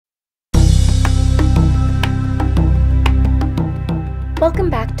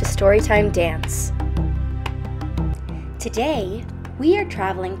Welcome back to Storytime Dance. Today, we are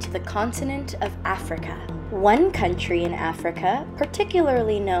traveling to the continent of Africa. One country in Africa,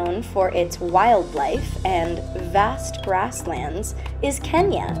 particularly known for its wildlife and vast grasslands, is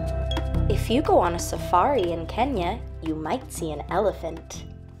Kenya. If you go on a safari in Kenya, you might see an elephant.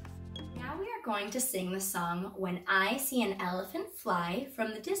 Now we are going to sing the song When I See an Elephant Fly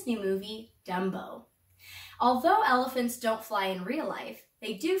from the Disney movie Dumbo. Although elephants don't fly in real life,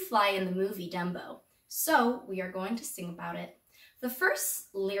 they do fly in the movie Dumbo. So we are going to sing about it. The first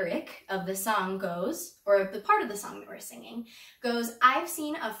lyric of the song goes, or the part of the song that we're singing, goes, I've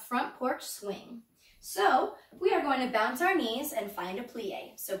seen a front porch swing. So we are going to bounce our knees and find a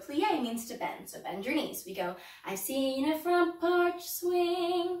plie. So plie means to bend, so bend your knees. We go, I've seen a front porch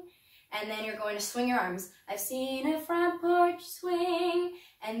swing. And then you're going to swing your arms. I've seen a front porch swing.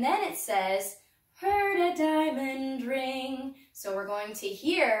 And then it says, heard a diamond ring. So we're going to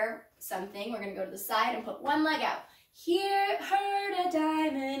hear something. We're going to go to the side and put one leg out. Heard a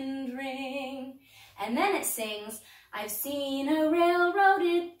diamond ring. And then it sings, I've seen a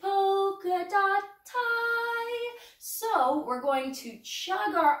railroaded polka dot tie. So we're going to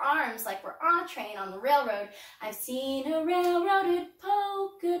chug our arms like we're on a train on the railroad. I've seen a railroaded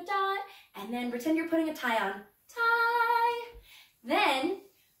polka dot. And then pretend you're putting a tie on. Tie. Then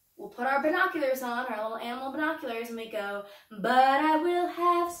we'll put our binoculars on, our little animal binoculars, and we go, but I will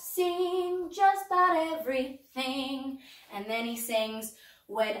have seen just about everything. And then he sings,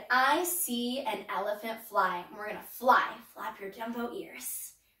 when I see an elephant fly. And we're gonna fly. Flap your Dumbo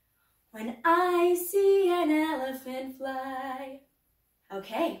ears. When I see an elephant fly.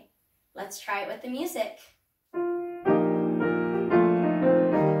 Okay, let's try it with the music.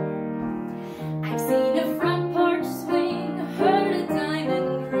 I've seen a front porch swing, heard a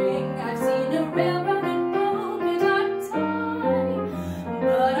diamond ring. I've seen a railroaded polka dot tie,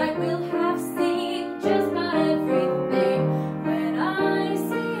 but I will have seen just about everything when I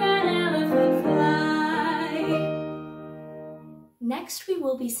see an elephant fly. Next, we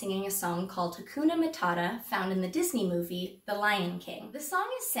will be singing a song called Hakuna Matata, found in the Disney movie The Lion King. The song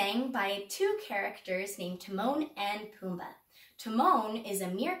is sang by two characters named Timon and Pumbaa. Timon is a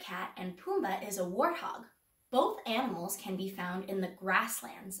meerkat and Pumbaa is a warthog. Both animals can be found in the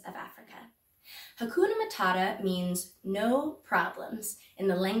grasslands of Africa. Hakuna Matata means no problems in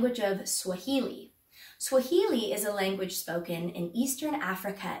the language of Swahili. Swahili is a language spoken in Eastern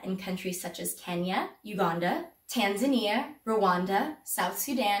Africa in countries such as Kenya, Uganda, Tanzania, Rwanda, South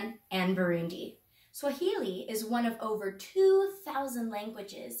Sudan, and Burundi. Swahili is one of over 2,000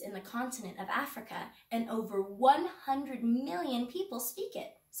 languages in the continent of Africa, and over 100 million people speak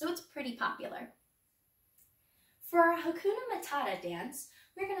it, so it's pretty popular. For our Hakuna Matata dance,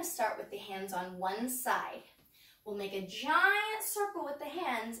 we're going to start with the hands on one side. We'll make a giant circle with the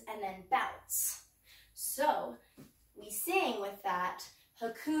hands and then bounce. So we sing with that,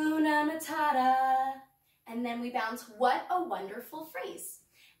 Hakuna Matata, and then we bounce, what a wonderful phrase.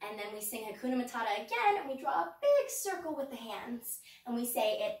 And then we sing Hakuna Matata again, and we draw a big circle with the hands. And we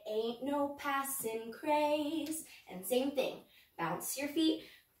say, it ain't no passing craze. And same thing, bounce your feet.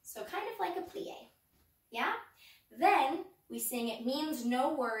 So kind of like a plie, yeah? Then we sing, it means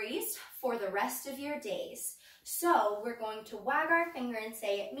no worries for the rest of your days. So we're going to wag our finger and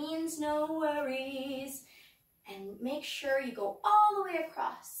say, it means no worries. And make sure you go all the way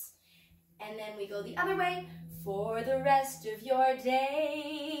across. And then we go the other way, for the rest of your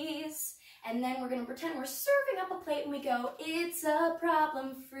days. And then we're going to pretend we're serving up a plate and we go, it's a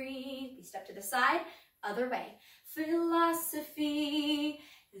problem free. We step to the side, other way, philosophy.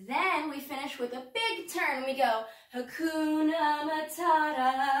 Then we finish with a big turn and we go, Hakuna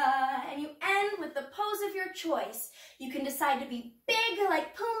Matata. And you end with the pose of your choice. You can decide to be big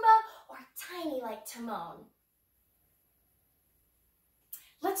like Pumbaa or tiny like Timon.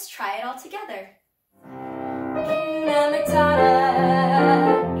 Let's try it all together. Hakuna Matata,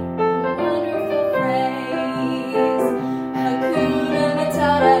 wonderful phrase. Hakuna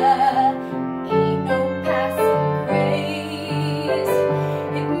Matata, ain't no passing craze.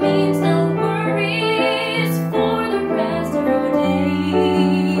 It means no worries for the rest of your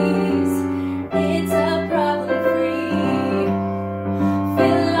days. It's a problem-free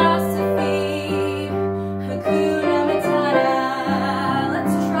philosophy. Hakuna Matata.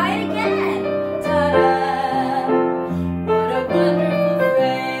 Let's try it again. Ta-da! What a wonderful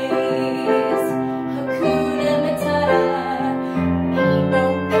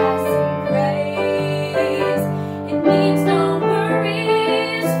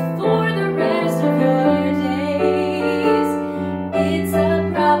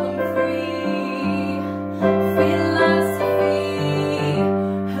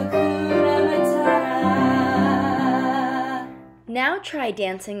try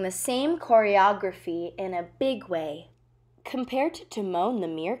dancing the same choreography in a big way. Compared to Timon the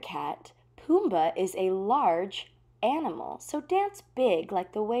meerkat, Pumbaa is a large animal, so dance big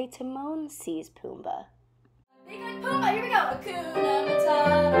like the way Timon sees Pumbaa. Big like Pumbaa, here we go! Hakuna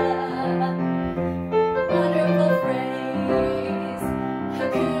Matata, wonderful phrase.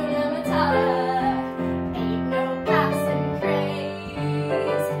 Hakuna Matata, ain't no passing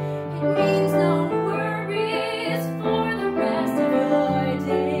craze. It means no worries for the rest of your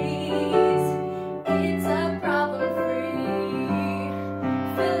days. It's a problem-free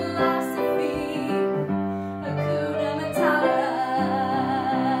philosophy. Hakuna Matata.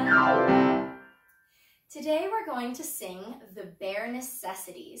 Today we're going to sing The Bare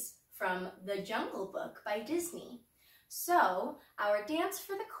Necessities from The Jungle Book by Disney. So, our dance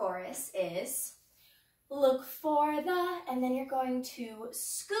for the chorus is look for the, and then you're going to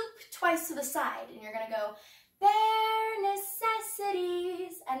scoop twice to the side, and you're going to go bare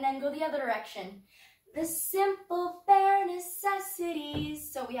necessities, and then go the other direction. The simple bare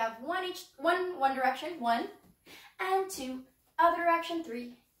necessities. So we have one direction, 1 and 2, other direction,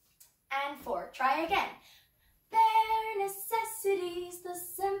 3 and 4. Try again. Bare necessities, the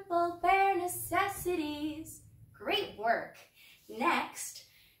simple bare necessities. Great work. Next,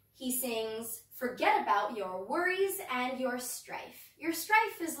 he sings, forget about your worries and your strife. Your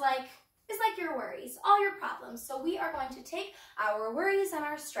strife is like your worries, all your problems. So we are going to take our worries and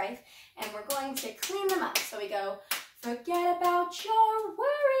our strife and we're going to clean them up. So we go, forget about your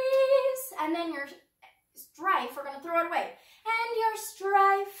worries, and then your strife, we're going to throw it away. And your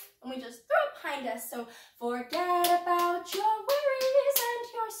strife, and we just throw it behind us. So forget about your worries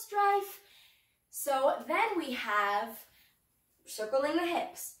and your strife. So then we have circling the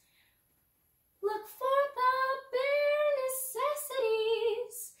hips. Look for the bare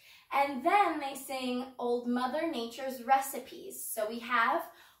necessities. And then they sing Old Mother Nature's recipes. So we have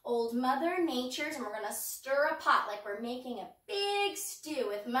Old Mother Nature's, and we're going to stir a pot like we're making a big stew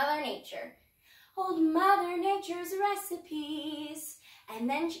with Mother Nature. Old Mother Nature's recipes. And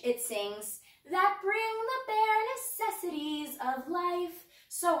then it sings that bring the bare necessities of life.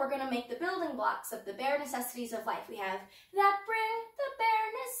 So we're going to make the building blocks of the bare necessities of life. We have that bring the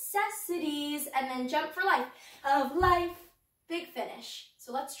bare necessities, and then jump for life of life. Big finish.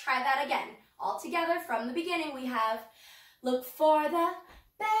 So let's try that again. All together from the beginning we have look for the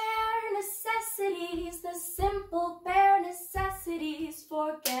bare necessities, the simple bare necessities.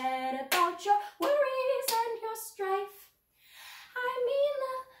 Forget about your worries and your strife. I mean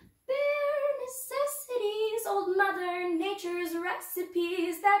the bare necessities, Old Mother Nature's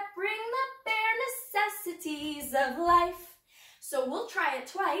recipes that bring the bare necessities of life. So we'll try it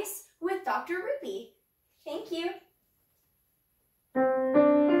twice with Dr. Ruby. Thank you.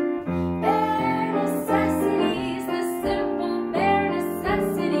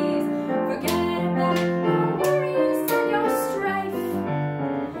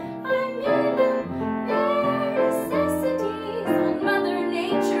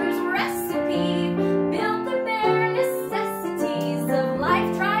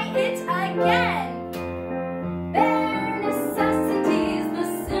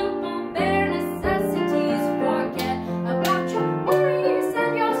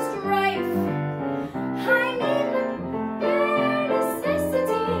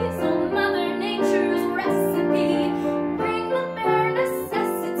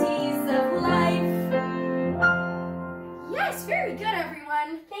 Very good,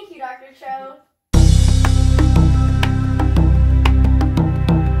 everyone. Thank you, Dr. Cho.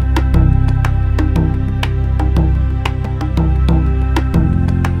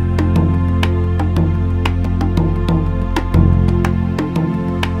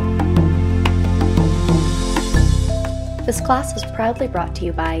 This class was proudly brought to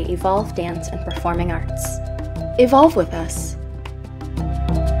you by Evolve Dance and Performing Arts. Evolve with us.